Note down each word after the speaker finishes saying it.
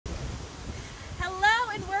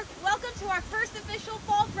our first official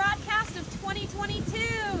fall broadcast of 2022.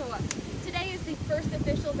 Today is the first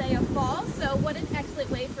official day of fall, so what an excellent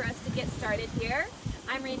way for us to get started here.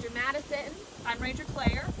 I'm Ranger Madison. I'm Ranger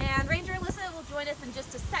Claire. And Ranger Alyssa will join us in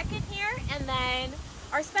just a second here, and then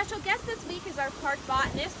our special guest this week is our park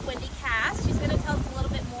botanist, Wendy Cass. She's going to tell us a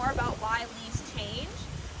little bit more about why leaves change.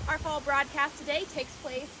 Our fall broadcast today takes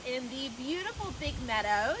place in the beautiful Big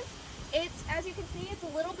Meadows. It's, as you can see, it's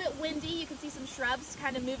a little bit windy. You can see some shrubs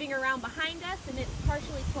kind of moving around behind us, and it's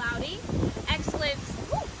partially cloudy. Excellent.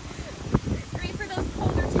 Woo, great for those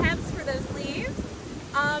colder temps for those leaves.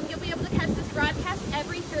 You'll be able to catch this broadcast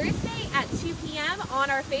every Thursday at 2 p.m.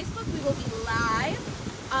 on our Facebook. We will be live.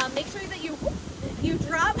 Make sure that you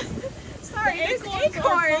drop. Sorry, there's acorns.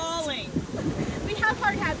 Are falling. We have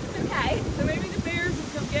hard hats. It's okay. So maybe the bears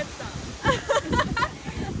will come get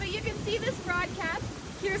some. But you can see this broadcast.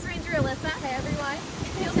 Here's Ranger Alyssa. Hey everyone.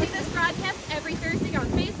 You'll see this broadcast every Thursday on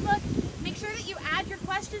Facebook. Make sure that you add your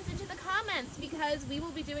questions into the comments because we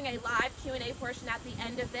will be doing a live Q&A portion at the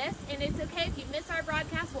end of this. And it's okay if you miss our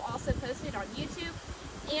broadcast. We'll also post it on YouTube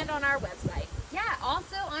and on our website. Yeah,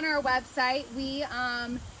 also on our website, we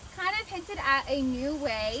kind of hinted at a new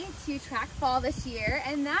way to track fall this year,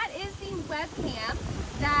 and that is the webcam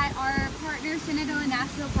that our partner Shenandoah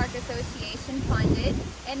National Park Association funded.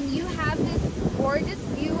 And you have this gorgeous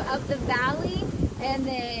view of the valley, and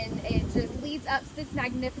then it just leads up to this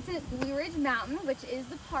magnificent Blue Ridge Mountain, which is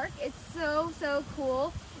the park. It's so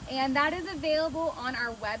cool. And that is available on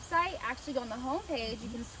our website. Actually, on the homepage, you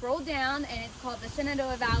can scroll down, and it's called the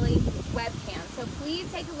Shenandoah Valley Webcam. So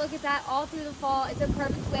please take a look at that all through the fall. It's a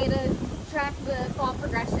perfect way to track the fall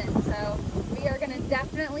progression. So we are going to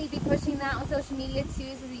definitely be pushing that on social media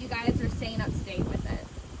too, so that you guys are staying up to date with it.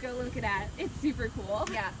 Go look at that. It's super cool.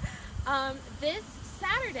 Yeah. This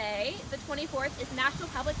Saturday, the 24th, is National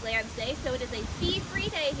Public Lands Day, so it is a fee-free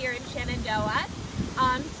day here in Shenandoah.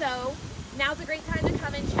 So now's a great time to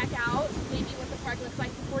come and check out maybe what the park looks like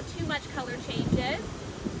before too much color changes.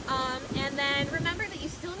 And then remember that you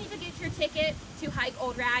still need to get your ticket to Hike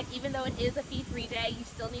Old Rag. Even though it is a fee-free day, you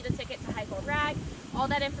still need a ticket to Hike Old Rag. All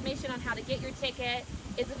that information on how to get your ticket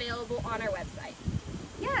is available on our website.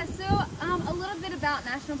 Yeah, so a little bit about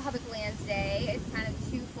National Public Lands Day. It's kind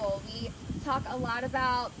of twofold. We talk a lot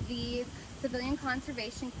about the Civilian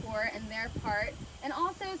Conservation Corps and their part, and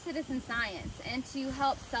also citizen science. And to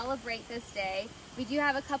help celebrate this day, we do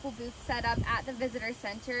have a couple booths set up at the visitor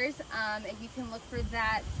centers, and you can look for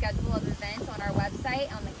that schedule of events on our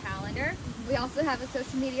website, on the calendar. We also have a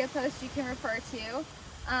social media post you can refer to.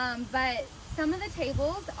 But some of the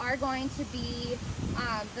tables are going to be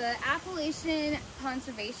the Appalachian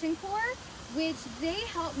Conservation Corps, which they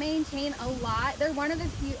help maintain a lot. They're one of the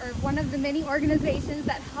few, or one of the many organizations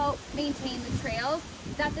that help maintain the trails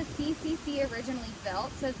that the CCC originally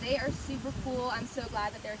built. So they are super cool. I'm so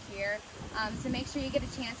glad that they're here. So make sure you get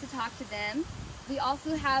a chance to talk to them. We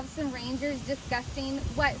also have some rangers discussing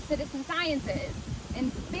what citizen science is.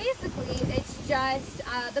 And basically, it's just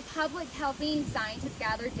the public helping scientists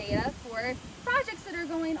gather data for projects that are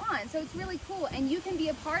going on. So it's really cool, and you can be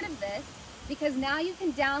a part of this because now you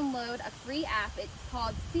can download a free app. It's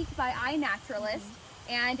called Seek by iNaturalist.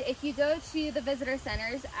 And if you go to the visitor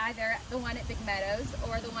centers, either the one at Big Meadows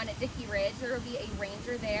or the one at Dickey Ridge, there will be a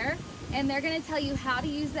ranger there, and they're going to tell you how to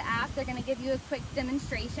use the app. They're going to give you a quick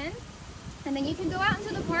demonstration, and then you can go out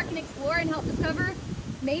into the park and explore and help discover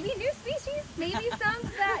maybe new species, maybe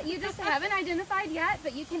some that you just haven't identified yet,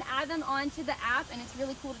 but you can add them onto the app, and it's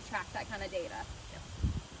really cool to track that kind of data.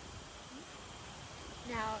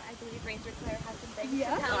 Now, I believe Ranger Claire has some things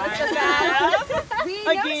Yeah. to tell us about. We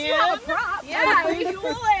know you have a prop. Yeah,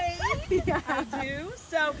 visual aid. Yeah. I do.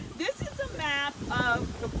 So this is a map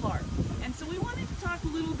of the park. And so we wanted to talk a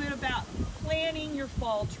little bit about planning your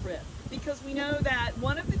fall trip, because we know that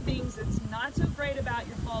one of the things that's not so great about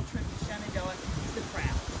your fall trip to Shenandoah is the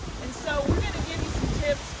crowd. And so we're going to give you some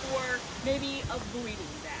tips for maybe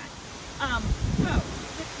avoiding that. So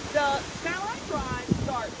the Skyline Drive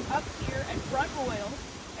starts up here at Front Royal,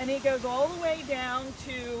 and it goes all the way down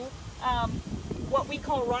to what we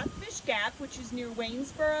call Rockfish Gap, which is near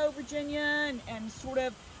Waynesboro, Virginia, and sort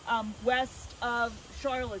of west of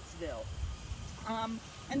Charlottesville.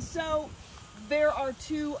 And so there are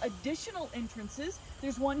two additional entrances.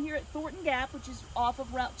 There's one here at Thornton Gap, which is off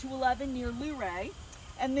of Route 211 near Luray.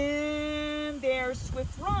 And then there's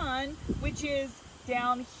Swift Run, which is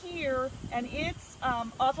down here, and it's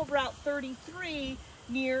off of Route 33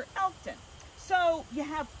 near Elkton. So you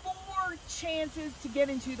have 4 chances to get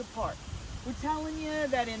into the park. We're telling you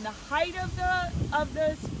that in the height of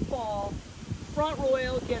this fall, Front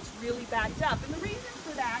Royal gets really backed up. And the reason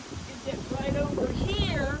for that is that right over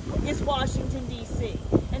here is is Washington, D.C.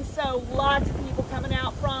 And so lots of people coming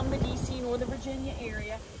out from the D.C., Northern Virginia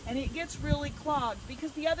area, and it gets really clogged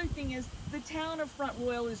because the other thing is the town of Front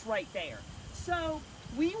Royal is right there. So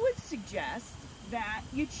we would suggest that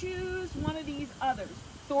you choose one of these others.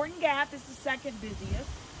 Thornton Gap is the second busiest,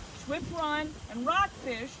 Swift Run and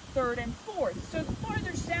Rockfish third and fourth. So the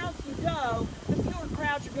farther south you go, the fewer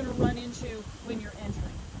crowds you're going to run into when you're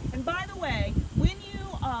entering. And by the way, when you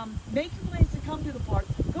make your plans to come to the park,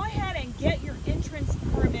 go ahead and get your entrance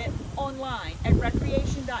permit online at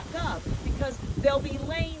recreation.gov, because there'll be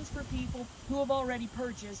lanes for people who have already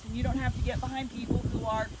purchased, and you don't have to get behind people who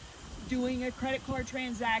are doing a credit card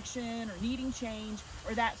transaction or needing change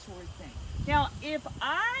or that sort of thing. Now, if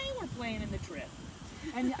I were planning the trip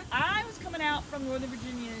and I was coming out from Northern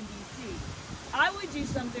Virginia and DC, I would do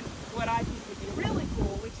something what I think would be really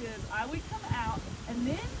cool, which is I would come out and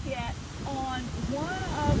then get on one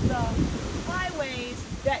of the highways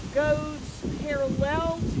that goes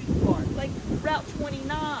parallel to the park, like Route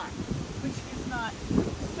 29, which is not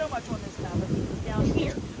so much on this map, I think it's down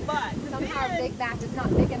here. But somehow our big map is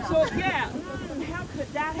not big enough. So yeah, how could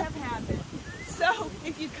that have happened? So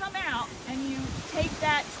if you come out and you take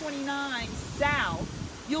that 29 south,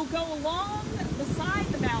 you'll go along beside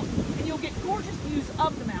the mountain and you'll get gorgeous views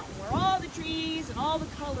of the mountain where all the trees and all the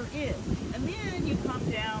color is. And then you come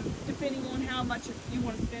down, depending on how much you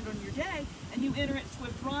want to spend on your day, and you enter at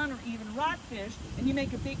Swift Run or even Rockfish, and you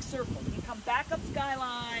make a big circle. You come back up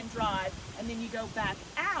Skyline Drive, and then you go back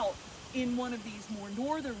out in one of these more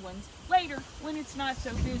northern ones later when it's not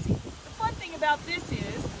so busy. The fun thing about this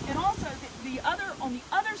is, and also on the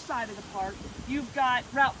other side of the park, you've got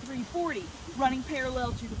Route 340 running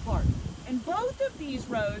parallel to the park. And both of these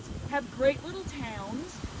roads have great little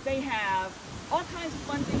towns. They have all kinds of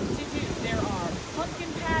fun things to do. There are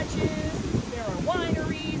pumpkin patches, there are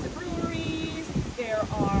wineries and breweries, there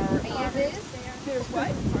are there's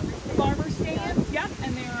what? Farmer stands, yep,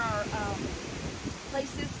 and there are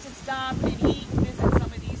places to stop and eat and visit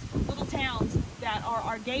some of these little towns that are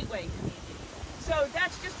our gateway communities. So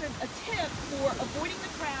that's just a tip for avoiding the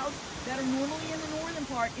crowds that are normally in the northern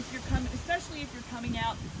part if you're coming, especially if you're coming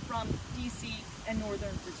out from DC and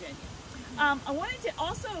Northern Virginia. I wanted to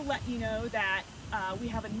also let you know that we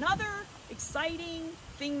have another exciting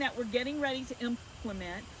thing that we're getting ready to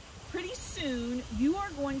implement. Pretty soon, you are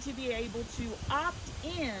going to be able to opt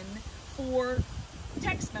in for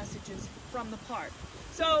text messages from the park.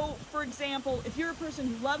 So, for example, if you're a person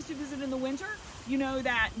who loves to visit in the winter, you know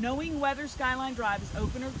that knowing whether Skyline Drive is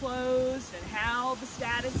open or closed and how the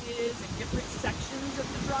status is in different sections of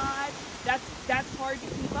the drive, that's hard to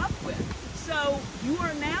keep up with. So you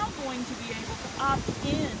are now going to be able to opt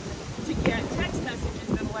in to get text messages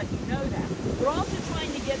that'll let you know that. We're also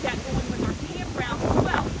trying to get that going with our campgrounds as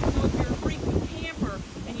well. So if you're a frequent camper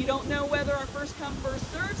and you don't know whether our first come first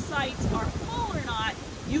served sites are full or not,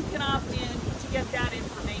 you can opt in to get that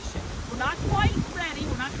information. We're not quite ready,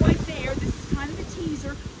 we're not quite there. This is kind of a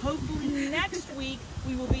teaser. Hopefully next week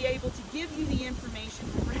we will be able to give you the information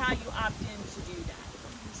for how you opt in to do that.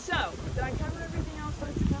 So, did I cover everything else I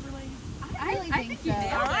was to cover, ladies? I really think so. you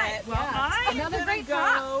nailed All right, it. well, I'm Another going great to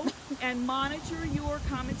go and monitor your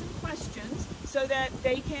comments and questions so that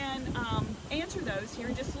they can answer those here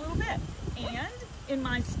in just a little bit. And in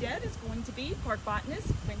my stead is going to be park botanist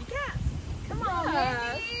Wendy Cass. Come on,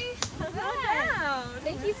 Wendy. Come on down.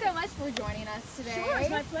 Thank you so much for joining us today. Sure, it's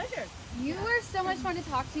my pleasure. You were so much fun to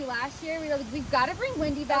talk to you last year. We were like, we've got to bring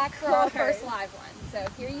Wendy back for our first live one. So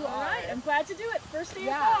here you All are. right, I'm glad to do it. First day of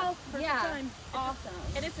Yeah. fall. Perfect Yeah. time. Awesome.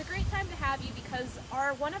 And it's a great time to have you because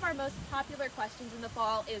one of our most popular questions in the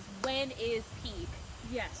fall is, when is peak?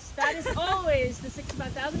 Yes, that is always the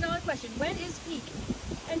 $65,000 question. When is peak?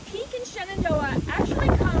 And peak in Shenandoah actually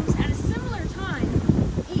comes at a similar time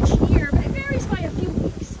each year, but it varies by a few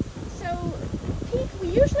weeks. So peak, we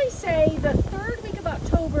usually say the third week of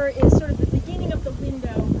October is sort of the beginning of the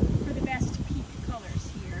window for the best peak colors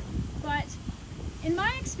here. But in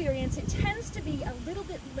my experience, it tends to be a little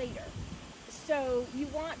bit later. So you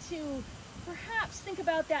want to perhaps think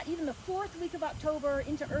about that even the fourth week of October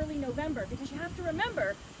into early November, because you have to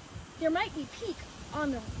remember there might be peak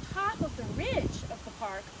on the top of the ridge of the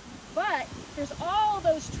park, but there's all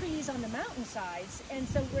those trees on the mountainsides, and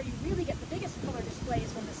so where you really get the biggest color display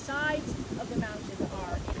is when the sides of the mountain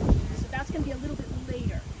are in peak. So that's going to be a little bit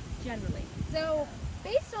later, generally. So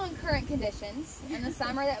based on current conditions and the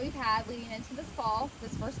summer that we've had leading into this fall,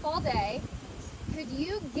 this first fall day, could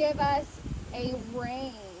you give us a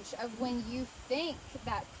range of when you think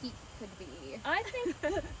that peak could be? I think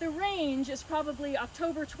the range is probably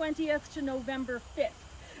October 20th to November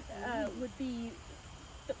 5th would be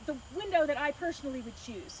the window know that I personally would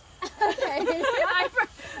choose Okay.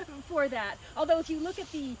 for that. Although if you look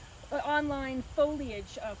at the online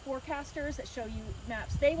foliage forecasters that show you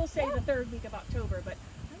maps, they will say the 3rd week of October, but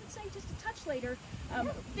I would say just a touch later.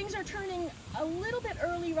 Things are turning a little bit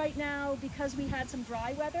early right now because we had some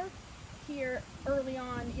dry weather here early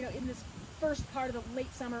on, you know, in this first part of the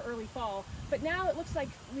late summer, early fall. But now it looks like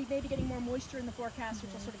we may be getting more moisture in the forecast,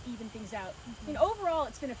 which will sort of even things out. I mean, overall,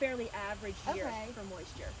 it's been a fairly average year for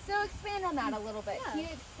moisture. So expand on that a little bit. Can you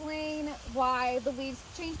explain why the leaves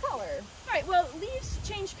change color? All right, well, leaves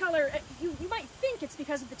change color. You might think it's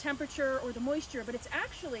because of the temperature or the moisture, but it's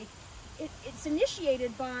actually, it's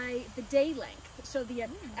initiated by the day length. So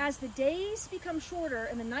as the days become shorter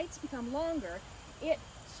and the nights become longer, it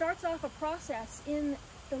starts off a process in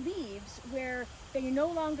the leaves where they no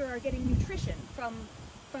longer are getting nutrition from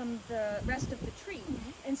the rest of the tree,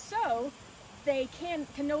 and so they can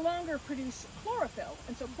no longer produce chlorophyll.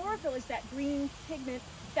 And so chlorophyll is that green pigment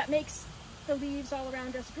that makes the leaves all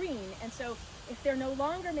around us green. And so if they're no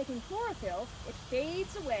longer making chlorophyll, it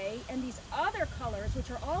fades away, and these other colors, which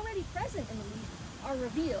are already present in the leaf, are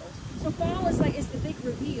revealed. So fall is the big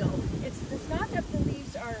reveal. It's not that the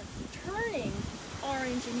leaves are turning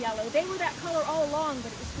orange and yellow. They were that color all along,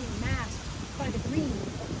 but it was being masked by the green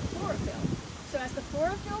of the chlorophyll. So as the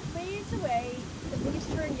chlorophyll fades away, the leaves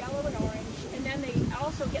turn yellow and orange, and then they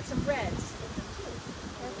also get some reds in them too.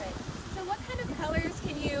 Perfect. So what kind of colors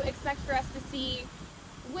can you expect for us to see?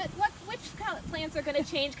 Which plants are going to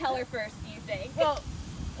change color first, do you think? Well,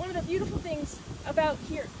 one of the beautiful things about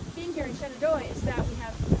being here in Shenandoah is that we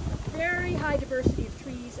have a very high diversity of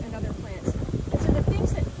trees and other plants. And so the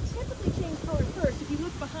things that typically change color first, if you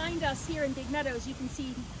look behind us here in Big Meadows, you can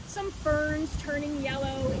see some ferns turning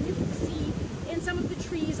yellow, and you can see in some of the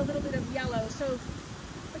trees a little bit of yellow. So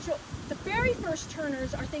the very first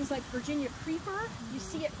turners are things like Virginia creeper. You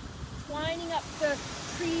see it twining up the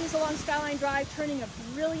trees along Skyline Drive, turning a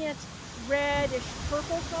brilliant reddish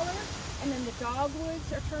purple color. And then the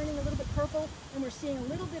dogwoods are turning a little bit purple, and we're seeing a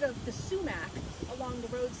little bit of the sumac along the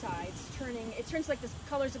roadsides it turns like the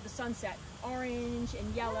colors of the sunset, orange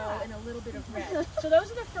and yellow and a little bit of red. So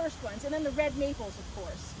those are the first ones. And then the red maples, of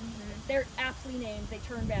course. They're aptly named, they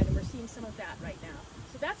turn red, and we're seeing some of that right now.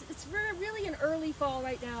 So it's really an early fall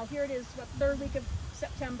right now. Here it is, 3rd week of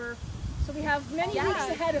September. So we have many weeks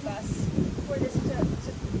ahead of us for this to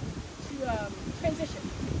transition.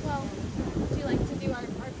 Well, would you like to do our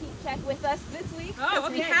peak check with us this week? Oh,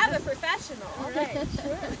 okay. We have a professional. All right,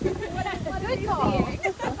 sure. What Good call.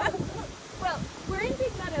 Well, we're in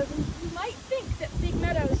Big Meadows, and you might think that Big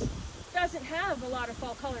Meadows doesn't have a lot of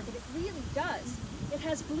fall color, but it really does. It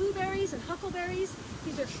has blueberries and huckleberries.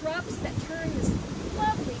 These are shrubs that turn this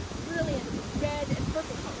lovely, brilliant red and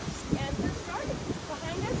purple colors. And they're starting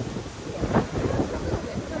behind us.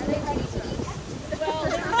 Are they ready to eat? Well,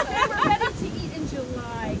 they were ready to eat in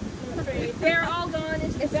July, I'm afraid. They're all gone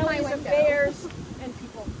into the bellies of bears and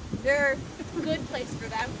people. They're a good place for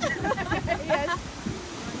them. Yes.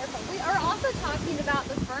 We are also talking about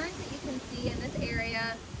the ferns that you can see in this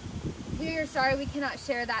area. We are sorry we cannot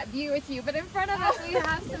share that view with you, but in front of us we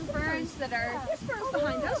have some ferns that are There's ferns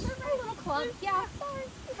behind us. a little clump. Yeah, sorry.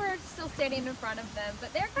 We're still standing in front of them,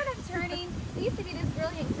 but they're kind of turning. They used to be this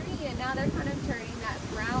brilliant green, and now they're kind of turning that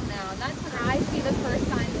brown now. And that's when I see the first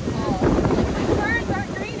signs of fall. My ferns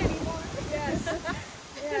aren't green anymore. Yes.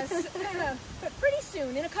 Yes. But pretty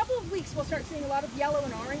soon, in a couple of weeks, we'll start seeing a lot of yellow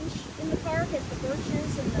and orange in the park as the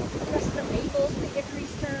birches and the rest of the maples and the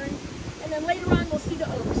hickories turn. And then later on, we'll see the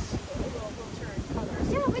oaks will turn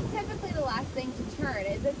colors. Yeah, what's typically the last thing to turn?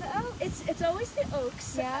 Is it the oak? It's always the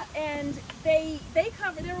oaks. Yeah. And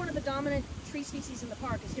they're one of the dominant tree species in the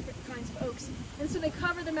park, is different kinds of oaks. And so they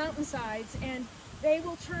cover the mountainsides, and they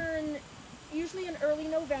will turn usually in early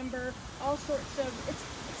November, all sorts of,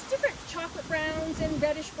 it's different chocolate browns and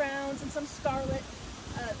reddish browns and some scarlet.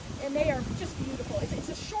 And they are just beautiful. It's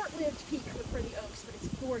a short-lived peak for the oaks, but it's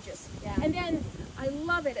gorgeous. Yeah. And then I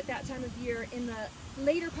love it at that time of year. In the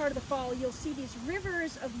later part of the fall, you'll see these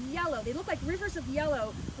rivers of yellow. They look like rivers of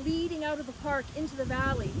yellow leading out of the park into the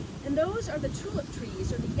valley. And those are the tulip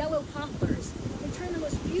trees, or the yellow poplars. They turn the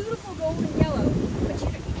most beautiful golden yellow, but you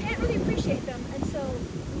can't really appreciate them until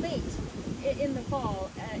late in the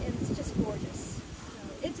fall, and it's just gorgeous.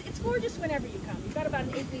 It's gorgeous whenever you come. You've got about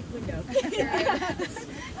an 8-week window.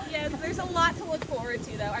 Yes, there's a lot to look forward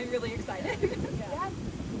to, though. I'm really excited. Yeah.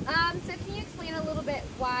 So can you explain a little bit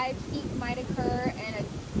why peak might occur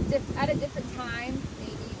at a different time,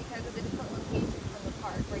 maybe because of the different locations from the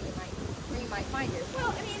park where you might find yourself?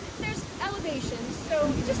 Well, I mean, there's elevations. So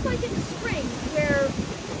just like in the spring, where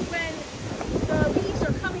when the leaves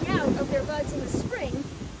are coming out of their buds in the spring,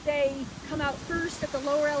 They come out first at the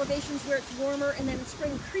lower elevations where it's warmer, and then in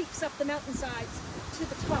spring creeps up the mountainsides to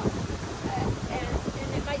the top. And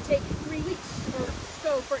it might take 3 weeks or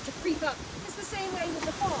so for it to creep up. It's the same way with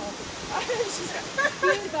the fall. She's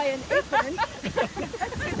beamed by an acorn.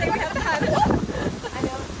 They have had it. I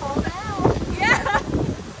know it's fall now. Yeah.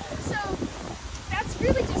 So that's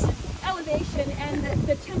really just elevation and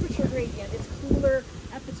the temperature gradient. It's cooler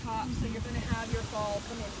at the top, so you're going to have your fall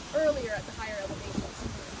come in earlier at the higher elevations.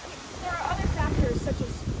 There are other factors such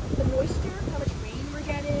as the moisture, how much rain we're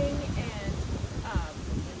getting, and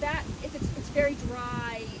that if it's very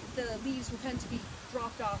dry, the leaves will tend to be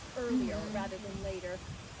dropped off earlier rather than later.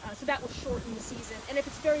 So that will shorten the season. And if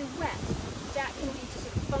it's very wet, that can lead to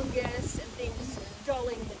sort of fungus and things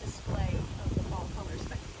dulling the display of the fall colors.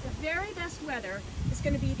 But the very best weather is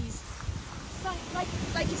going to be these,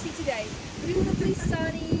 like you see today, beautifully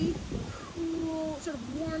sunny, cool, sort of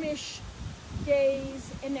warmish days,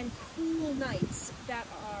 and then cool nights that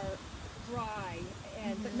are dry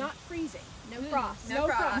and but not freezing. No frost. No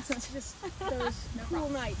frost. Just those cool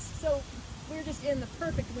nights. So we're just in the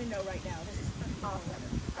perfect window right now. This is awesome.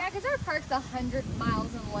 Yeah, because our park's 100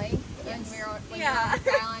 miles in length when Yes. we're on Yeah.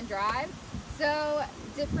 Skyline Drive. So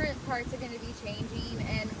different parts are going to be changing,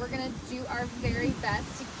 and we're going to do our very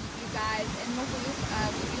best to keep you guys in the loop.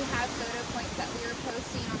 We do have photo points that we are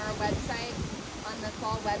posting on our website, on the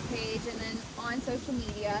fall webpage, and then on social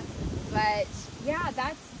media. But yeah,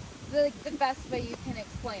 that's the best way you can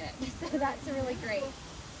explain it. So that's really great.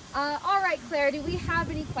 All right, Claire, do we have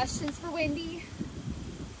any questions for Wendy?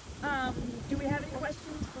 Do we have any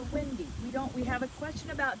questions for Wendy? We don't. We have a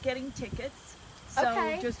question about getting tickets. So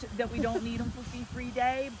Okay. just that we don't need them for Fee Free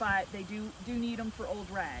Day, but they do need them for Old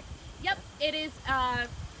Rag. Yep, it is.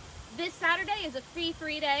 This Saturday is a free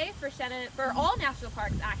day for all national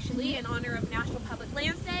parks, actually, in honor of National Public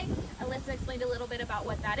Lands Day. Alyssa explained a little bit about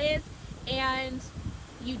what that is, and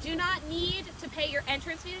you do not need to pay your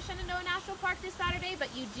entrance fee to Shenandoah National Park this Saturday,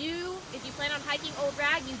 but you do, if you plan on hiking Old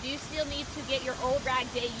Rag, you do still need to get your Old Rag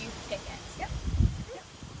Day Youth ticket. Yep.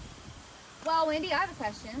 Well, Wendy, I have a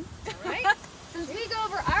question. All right. Since we go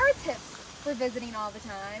over our tips for visiting all the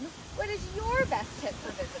time, what is your best tip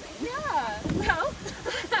for visiting? Yeah, well,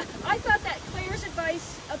 I thought that Claire's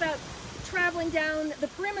advice about traveling down the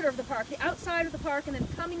perimeter of the park, the outside of the park, and then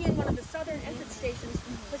coming in one of the southern entrance stations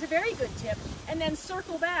was a very good tip. And then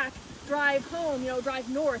circle back, drive home, drive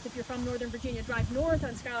north if you're from Northern Virginia, drive north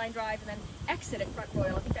on Skyline Drive, and then exit at Front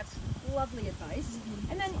Royal. I think that's lovely advice.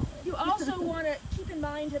 And then you also want to keep in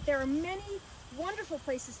mind that there are many wonderful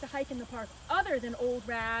places to hike in the park other than Old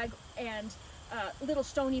Rag and Little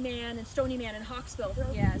Stony Man and Hawksbill. There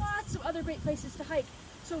are Yes. lots of other great places to hike.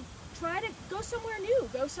 So try to go somewhere new.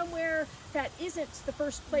 Go somewhere that isn't the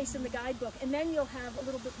first place in the guidebook, and then you'll have a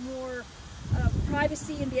little bit more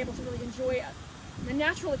privacy and be able to really enjoy a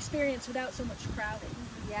natural experience without so much crowding.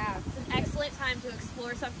 Yeah. It's an excellent time to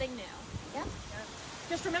explore something new. Yeah.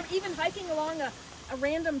 Just remember, even hiking along a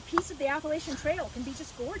random piece of the Appalachian Trail can be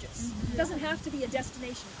just gorgeous. It doesn't have to be a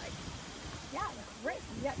destination hike. Yeah. Great.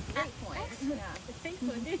 Yeah. Great point. Yeah.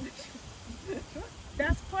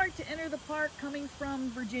 Best part to enter the park coming from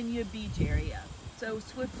Virginia Beach area. So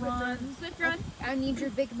Swift Run. Swift Run. I need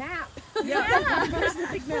your big map. Yeah. Where's the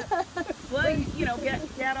big map? Well,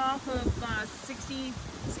 get off of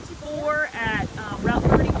 64 at Route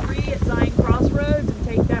 33 at Zion Crossroads and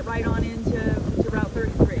take that right on into Route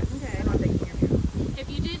 33. Okay. I'm not taking your hand. If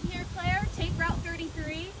you didn't hear Claire, take Route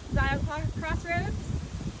 33, Zion Crossroads,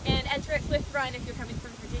 and enter at Swift Run if you're coming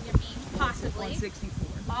from Virginia Beach, possibly. On 64.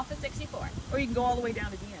 Off of 64. Or you can go all the way down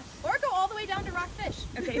to the end. Or go all the way down to Rockfish.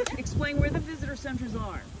 Okay, explain where the visitor centers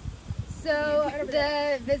are. So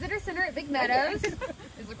the visitor center at Big Meadows is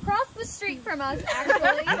across the street from us,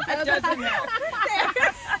 actually. That doesn't help.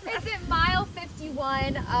 It's at mile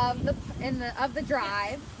 51 of the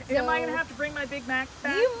drive. Am I going to have to bring my Big Mac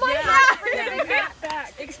back? You might Yeah. have to bring Yeah. your Big Mac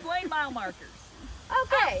back. Explain mile markers.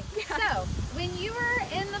 Okay, so when you are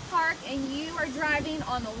in the park and you are driving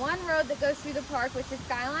on the one road that goes through the park, which is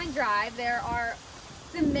Skyline Drive, there are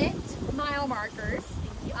cement mile markers.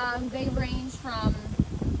 They range from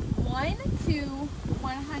 1 to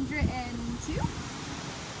 102.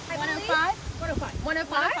 105? 105.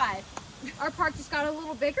 105. Our park just got a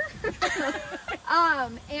little bigger.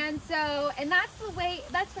 And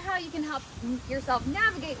that's how you can help yourself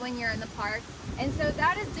navigate when you're in the park. And so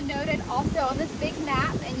that is denoted also on this big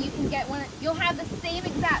map, and you can get one. You'll have the same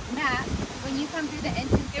exact map when you come through the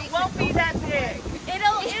entrance station. It won't be that big.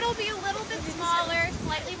 It'll be a little bit smaller,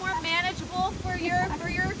 slightly more manageable for your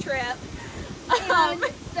trip. And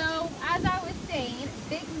so, as I was saying,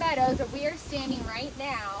 Big Meadows, where we are standing right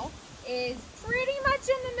now, is pretty much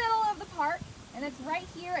in the middle of the park, and it's right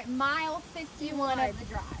here at mile 51 of the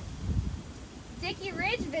drive. Dickey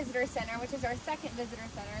Ridge Visitor Center, which is our second visitor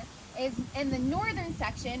center, is in the northern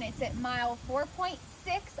section. It's at mile 4.6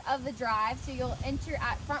 of the drive, so you'll enter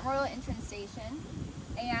at Front Royal Entrance Station,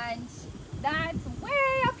 and that's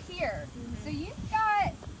way up here. So you've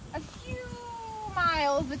got a few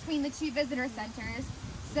miles between the two visitor centers,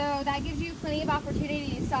 so that gives you plenty of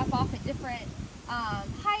opportunity to stop off at different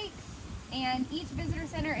hikes, and each visitor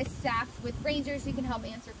center is staffed with rangers who can help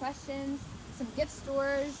answer questions, some gift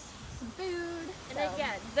stores, some food. And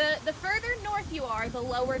again, the further north you are, the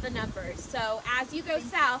lower the numbers. So as you go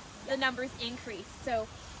south, the numbers increase. So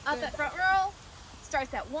up at Front Royal,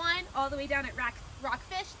 starts at 1, all the way down at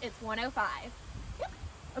Rockfish, it's 105.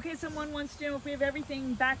 Okay, someone wants to know if we have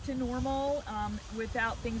everything back to normal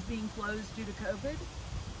without things being closed due to COVID.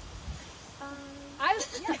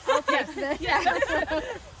 I'll take this.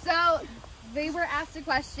 Yes. So they were asked a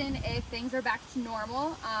question if things are back to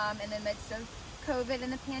normal in the midst of COVID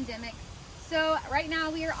and the pandemic. So right now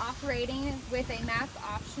we are operating with a mask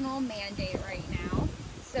optional mandate right now.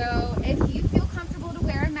 So if you feel comfortable to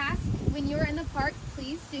wear a mask when you're in the park,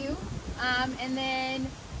 please do. And then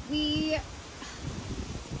we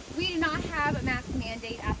do not have a mask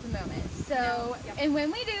mandate at the moment. So, and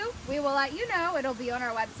when we do, we will let you know. It'll be on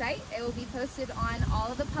our website. It will be posted on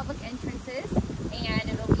all of the public entrances, and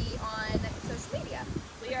it'll be on social media.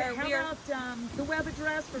 How about the web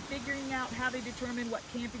address for figuring out how to determine what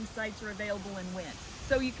camping sites are available and when?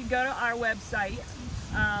 So you can go to our website,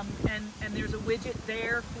 and there's a widget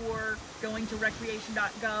there for going to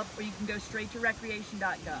recreation.gov, or you can go straight to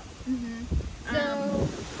recreation.gov. Another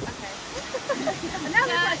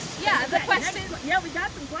question. Yeah, the question. We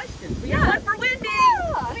got some questions. We have one for Wendy.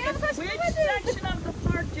 Oh, we have a question Which for Wendy. section of the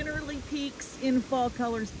park generally peaks in fall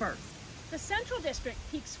colors first? The Central District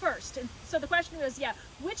peaks first. And so the question was,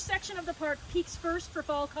 which section of the park peaks first for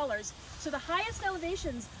fall colors? So the highest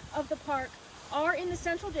elevations of the park are in the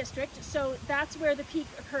Central District, so that's where the peak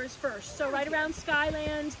occurs first. So right around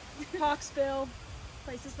Skyland, Hawksbill,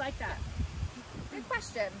 places like that. Good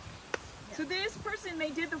question. So this person, they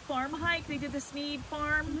did the farm hike, they did the Sneed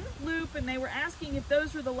Farm loop, and they were asking if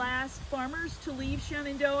those were the last farmers to leave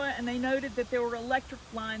Shenandoah, and they noted that there were electric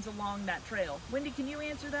lines along that trail. Wendy, can you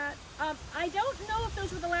answer that? I don't know if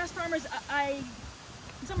those were the last farmers.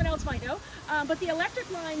 Someone else might know. But the electric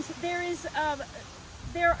lines, there's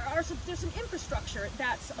some infrastructure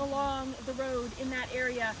that's along the road in that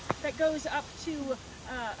area that goes up to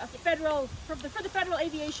for the Federal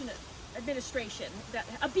Aviation Administration,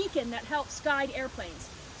 a beacon that helps guide airplanes.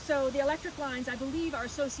 So the electric lines, I believe, are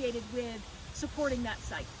associated with supporting that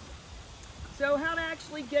site. So how to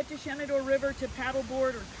actually get to Shenandoah River to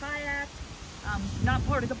paddleboard or kayak? Not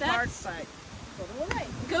part of the park, but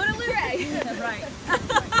Go to Luray. right.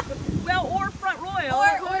 Well, or Front Royal.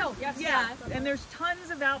 Or yes. Yeah. And there's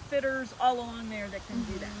tons of outfitters all along there that can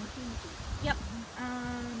do that. Yep.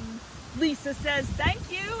 Lisa says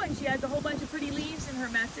thank you, and she has a whole bunch of pretty leaves in her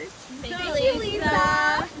message. Thank you,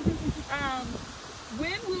 Lisa.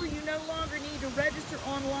 When will you no longer need to register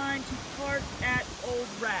online to park at Old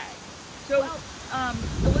Rag? So,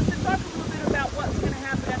 Alyssa, talk a little bit about what's going to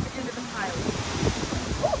happen at the end of the pilot.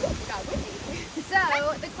 So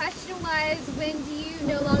the question was, when do you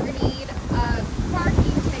no longer need a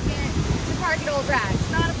parking ticket to park at Old Rag?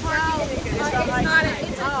 It's not a parking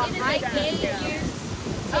ticket. It is a day use.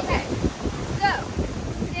 Okay, so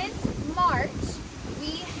since March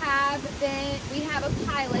we have a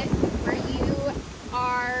pilot where you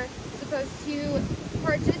are supposed to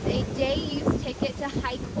purchase a day use ticket to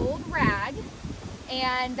hike Old Rag,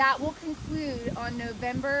 and that will conclude on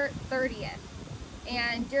November 30th.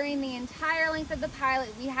 And during the entire length of the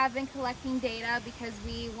pilot, we have been collecting data because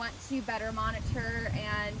we want to better monitor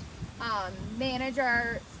and manage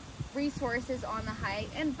our resources on the hike,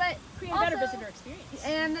 but Create a better visitor experience.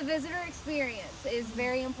 And the visitor experience is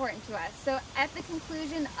very important to us. So at the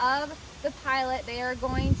conclusion of the pilot, they are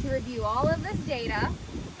going to review all of this data,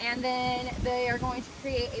 and then they are going to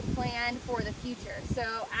create a plan for the future.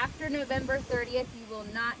 So after November 30th, you will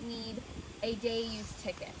not need a day use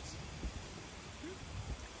ticket.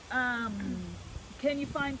 Can you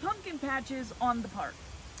find pumpkin patches on the park?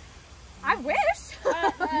 I wish. No.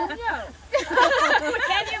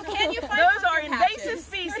 Can you find Those are pumpkin invasive patches?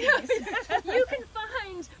 species. You can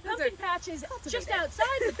find pumpkin patches just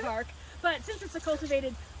outside the park, but since it's a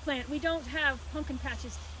cultivated plant, we don't have pumpkin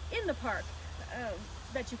patches in the park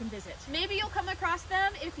that you can visit. Maybe you'll come across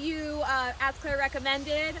them if you, as Claire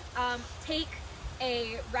recommended, take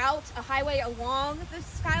a route, a highway along the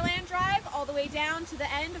Skyland Drive all the way down to the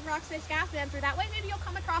end of Rockfish Gap, and enter that way, maybe you'll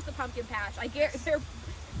come across a pumpkin patch. I guarantee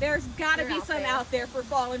there's got to be some out there for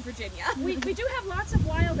fall in Virginia. We do have lots of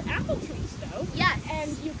wild apple trees, though. Yes.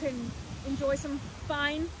 And you can enjoy some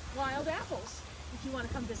fine wild apples if you want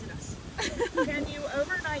to come visit us. Can you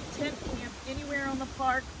overnight tent camp anywhere on the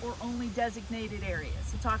park or only designated areas?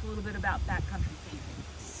 So talk a little bit about backcountry camping.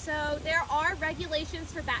 So there are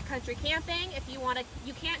regulations for backcountry camping. If you want to,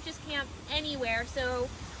 you can't just camp anywhere. So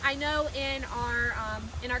I know in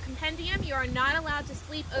our compendium, you are not allowed to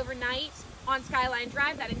sleep overnight on Skyline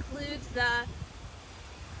Drive. That includes the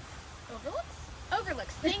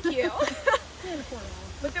overlooks. Thank you.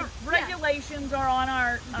 But the regulations are on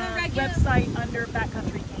our website under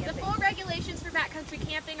backcountry camping. The full regulations for backcountry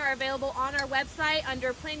camping are available on our website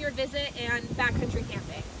under Plan Your Visit and Backcountry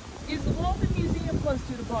Camping. Is the Walton Museum close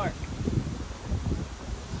to the park?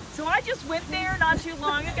 So I just went there not too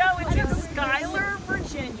long ago. It's in Schuyler,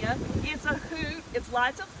 Virginia. It's a hoot. It's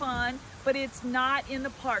lots of fun, but it's not in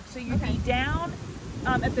the park. So you'd be down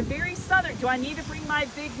at the very southern. Do I need to bring my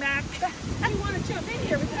Big Mac? You want to jump in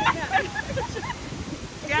here with that?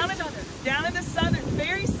 Down in the southern,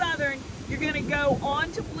 very southern, you're going to go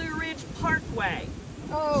on to Blue Ridge Parkway.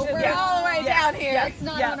 Oh, we're all the way down here. That's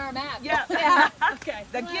not on our map. Yeah. Okay.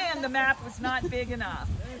 Again, the map was not big enough.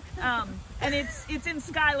 And it's in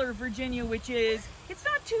Schuyler, Virginia, which is, it's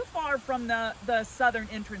not too far from the southern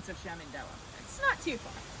entrance of Shenandoah. It's not too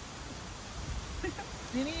far.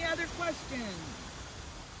 Any other questions?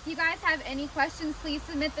 If you guys have any questions, please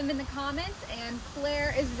submit them in the comments, and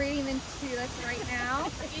Claire is reading them to us right now.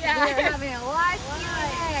 Yeah. We're having a live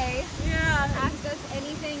Q&A. Yeah. Ask us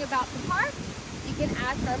anything about the park. You can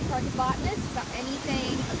ask our park botanist about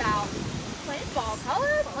anything about plants, fall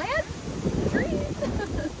color, plants, trees.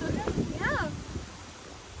 Yeah.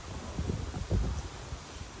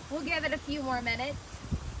 We'll give it a few more minutes.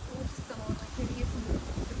 We'll just give you some.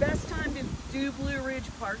 The best time to do Blue Ridge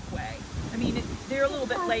Parkway. I mean, they're a little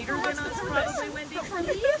bit later than us, probably, Wendy. For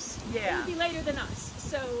leaves, Yeah. it would be later than us.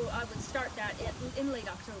 So I would start that in late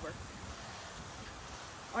October.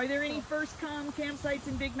 Are there any first-come campsites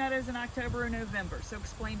in Big Meadows in October or November? So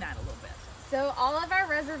explain that a little bit. So all of our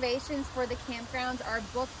reservations for the campgrounds are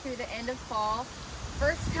booked through the end of fall.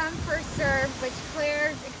 First come, first serve, which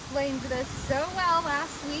Claire explained this so well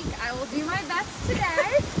last week. I will do my best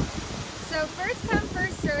today. So first come,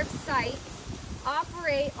 first serve sites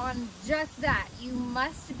operate on just that. You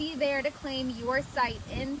must be there to claim your site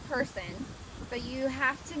in person, but you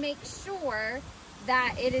have to make sure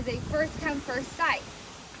that it is a first come, first site.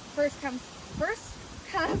 First come, first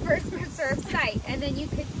serve site, and then you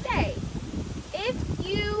could stay. If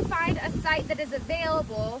you find a site that is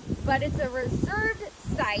available, but it's a reserved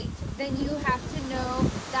site, then you have to know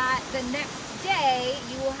that the next day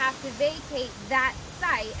you will have to vacate that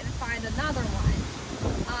site and find another one.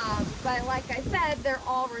 But like I said, they're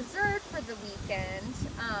all reserved for the weekend.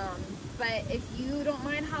 But if you don't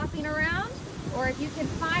mind hopping around, or if you can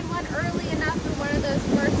find one early enough for one of those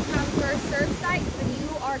first come, first served sites, then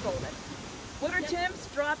you are golden. What are temps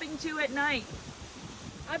dropping to at night?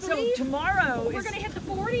 I believe so tomorrow we're going to hit the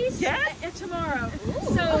 40s. Yes. Tomorrow.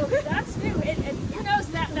 So that's new. And who knows,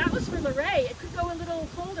 that was for Luray. It could go a little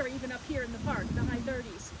colder even up here in the park, the high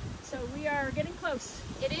 30s. So we are getting close.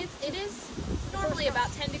 It is normally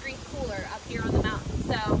about 10 degrees cooler up here on the mountain.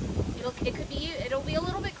 So it'll be a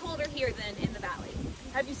little bit colder here than in the valley.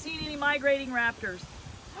 Have you seen any migrating raptors?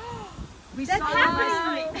 We That's saw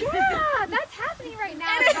happening. them last night. Yeah, that's happening right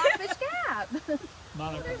now at Rockfish Gap.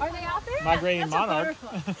 Monarch. Are they out there? Migrating monarch.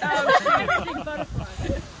 Big butterfly.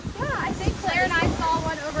 Yeah, I think Claire and I saw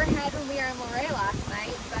one overhead when we were in Luray last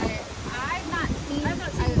night, but I've not seen.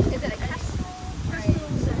 Is it a kestrel?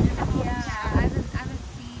 Yeah, I haven't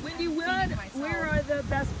seen. Wendy, where are the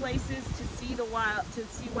best places to see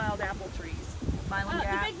wild apple trees? Milam The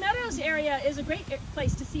Gap. Big Meadows area is a great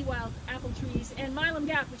place to see wild apple trees, and Milam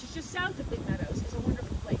Gap, which is just south of Big Meadows, is a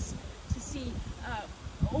wonderful place to see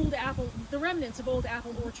the remnants of old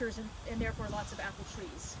apple orchards, and therefore lots of apple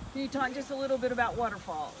trees. Can you talk just a little bit about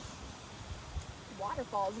waterfalls?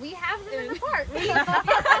 Waterfalls. We have them in the park. We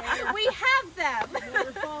have them.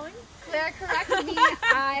 We're falling. Claire, correct me.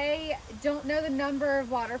 I don't know the number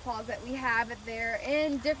of waterfalls that we have, but they're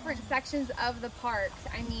in different sections of the parks.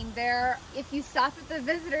 I mean, if you stop at the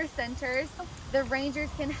visitor centers, the rangers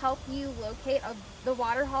can help you locate the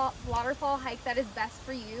waterfall hike that is best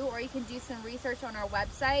for you, or you can do some research on our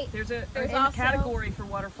website. There's a also category for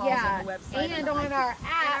waterfalls on the website. And on our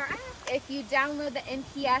app, if you download the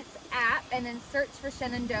NPS app and then search for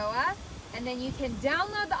Shenandoah, And then you can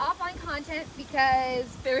download the offline content because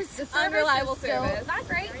There's the service unreliable is still service. not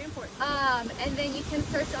great. Very important. And then you can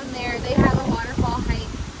search on there. They have a waterfall hike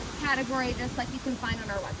category just like you can find on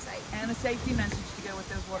our website. And a safety message to go with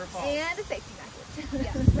those waterfalls. And a safety message.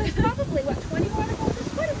 Yes. There's probably, what, 20 waterfalls?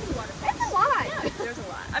 There's quite a few waterfalls. That's a lot. There's a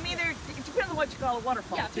lot. I mean, it depends on what you call a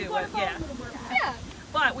waterfall Yeah, too. big waterfall, Yeah. little waterfall. Yeah.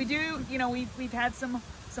 But we do, you know, we've had some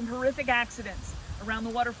horrific accidents around the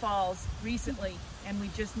waterfalls recently, and we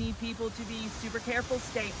just need people to be super careful,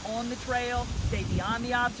 stay on the trail, stay beyond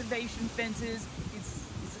the observation fences.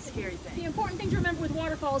 It's a scary The thing. important thing to remember with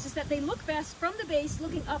waterfalls is that they look best from the base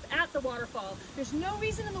looking up at the waterfall. There's no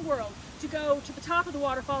reason in the world to go to the top of the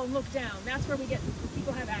waterfall and look down. That's where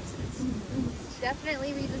people have accidents.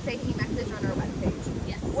 Definitely read the safety message on our webpage.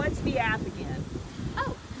 Yes. What's the app again?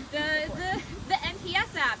 Oh, the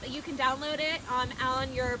NPS app. You can download it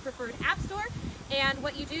on your preferred app store. And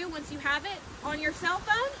what you do once you have it on your cell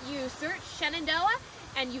phone, you search Shenandoah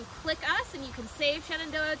and you click us and you can save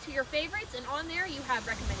Shenandoah to your favorites. And on there you have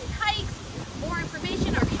recommended hikes, more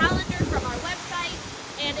information, our calendar from our website.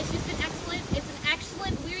 And it's just an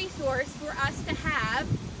excellent resource for us to have,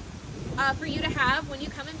 for you to have when you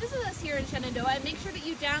come and visit us here in Shenandoah. And make sure that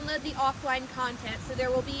you download the offline content. So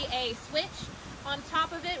there will be a switch on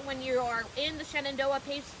top of it when you are in the Shenandoah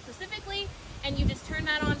page specifically, and you just turn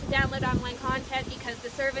that on to download online content because the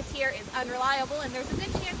service here is unreliable and there's a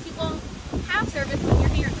good chance you won't have service when you're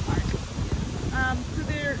here in the park. So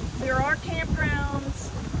there are campgrounds.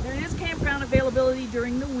 There is campground availability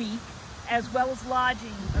during the week, as well as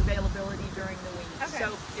lodging availability during the week. Okay.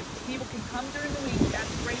 So if people can come during the week, that's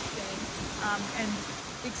a great thing. And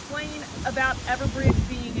explain about Everbridge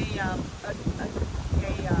being a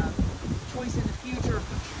choice in the future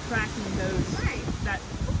for tracking those. Right. That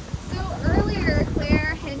So earlier,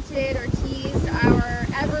 Claire hinted or teased our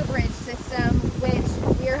Everbridge system, which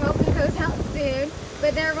we are hoping goes out soon.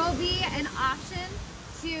 But there will be an option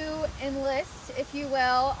to enlist, if you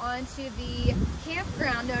will, onto the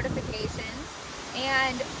campground notifications.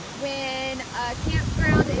 And when a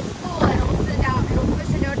campground is full, it'll push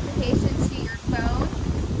a notification to your phone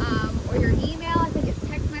or your email. I think it's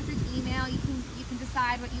text message, email. You can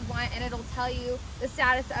decide what you want, and it'll tell you the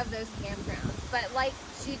status of those campgrounds. But like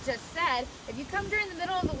she just said, if you come during the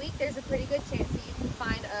middle of the week, there's a pretty good chance that you can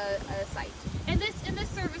find a site. And this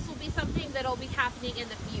service will be something that'll be happening in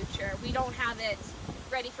the future. We don't have it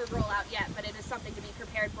ready for rollout yet, but it is something to be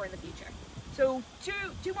prepared for in the future. So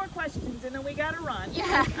two more questions, and then we got to run.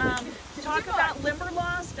 Yeah. Talk about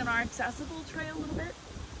Limberlost and our accessible trail a little bit.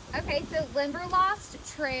 Okay, so Limberlost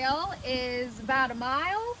Trail is about a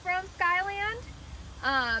mile from Skyland.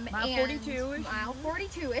 Mile 42-ish. Mile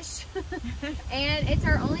 42-ish. And it's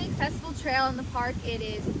our only accessible trail in the park. It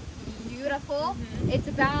is beautiful. It's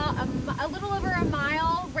about a little over a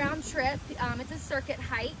mile round trip. It's a circuit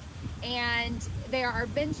hike, and there are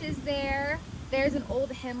benches there. There's an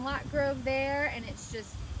old hemlock grove there, and it's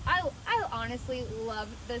just, I honestly love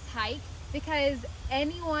this hike because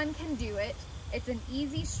anyone can do it. It's an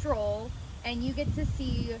easy stroll, and you get to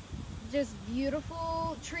see just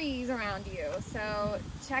beautiful trees around you. So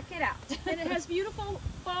check it out. And it has beautiful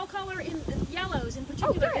fall color in yellows in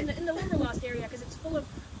particular in the Limberlost area because it's full of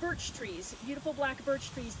birch trees, beautiful black birch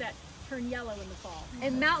trees that turn yellow in the fall.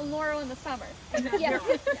 And Mountain Laurel in the summer. Yes.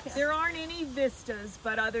 There aren't any vistas,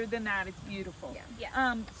 but other than that, it's beautiful. Yeah.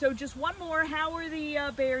 Yes. So just one more. How are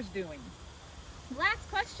the bears doing?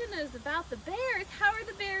 Last question is about the Bears. How are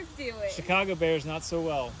the Bears doing? Chicago Bears not so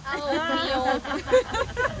well. Oh,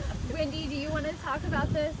 Wendy, do you want to talk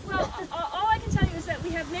about this? Well, all I can tell you is that we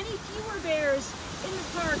have many fewer bears in the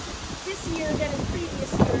park this year than in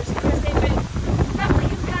previous years because they've been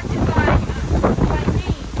heavily impacted by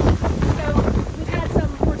rain. So we've had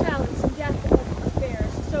some mortality, some death of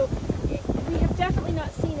bears. So we have definitely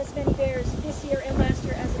not seen as many bears this year and last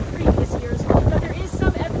year as in previous years. But there is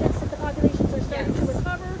some evidence that the populations are starting to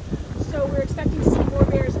recover. So we're expecting to see more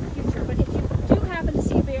bears in the future. But if you do happen to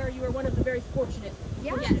see a bear, you are one of the very fortunate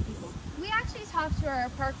Yes. people. We actually talked to our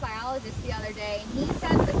park biologist the other day, and he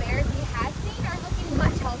said the bears he has seen are looking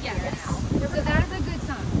much healthier now. So that is a good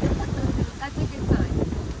sign. That's a good sign.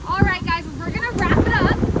 All right, guys, we're going to wrap it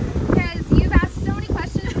up because you've asked so many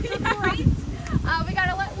questions. Which is great. We got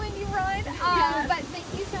to let Wendy run. But thank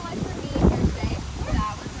you so much for being here today.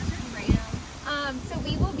 That was great. So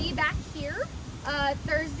we will be back here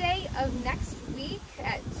Thursday of next week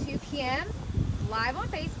at 2 p.m. live on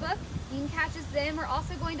Facebook. You can catch us then. We're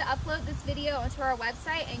also going to upload this video onto our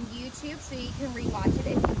website and YouTube so you can rewatch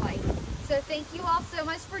it if you'd like. So thank you all so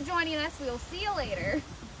much for joining us. We will see you later.